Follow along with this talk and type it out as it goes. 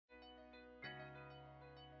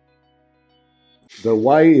The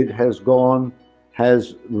way it has gone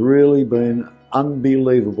has really been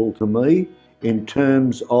unbelievable to me in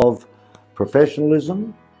terms of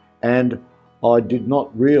professionalism, and I did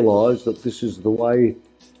not realise that this is the way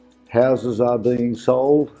houses are being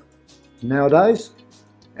sold nowadays,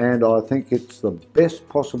 and I think it's the best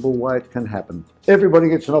possible way it can happen. Everybody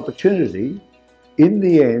gets an opportunity in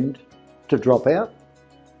the end to drop out.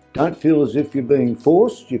 Don't feel as if you're being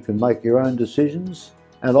forced. You can make your own decisions,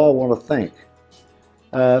 and I want to thank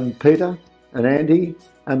Peter and Andy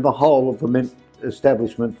and the whole of the Mint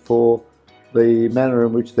establishment for the manner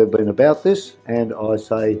in which they've been about this, and I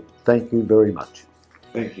say thank you very much.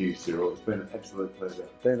 Thank you, Cyril. It's been an absolute pleasure.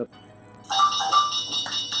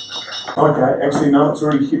 Okay, actually no, it's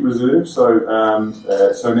already hit reserve, so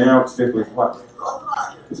so now it's definitely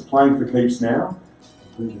it's playing for keeps now.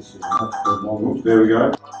 Oops, there we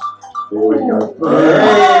go. There we go.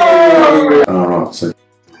 Hey! Alright, so there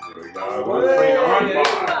we go.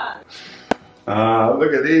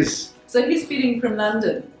 Look at this. So he's bidding from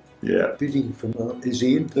London. Yeah. Bidding from, is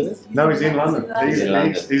he in Perth? No, he's in London.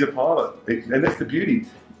 He's He's a pilot, and that's the beauty.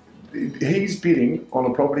 He's bidding on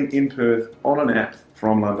a property in Perth on an app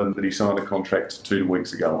from London that he signed a contract 2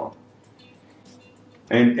 weeks ago on.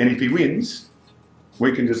 And if he wins,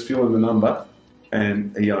 we can just fill in the number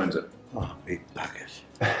and he owns it. Oh, big bucket.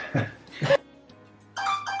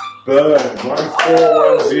 Boom,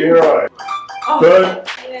 1410. Boom.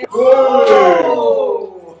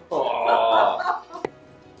 Oh.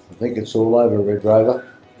 I think it's all over, Red Rover.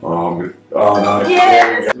 Oh, good. Oh no.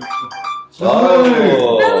 Yes. Oh.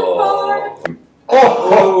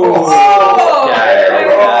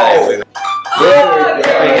 There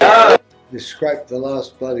we go. You scraped the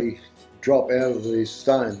last bloody drop out of the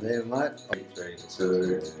stone there, mate. 3,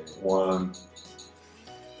 2, 1.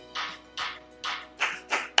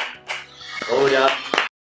 Hold up.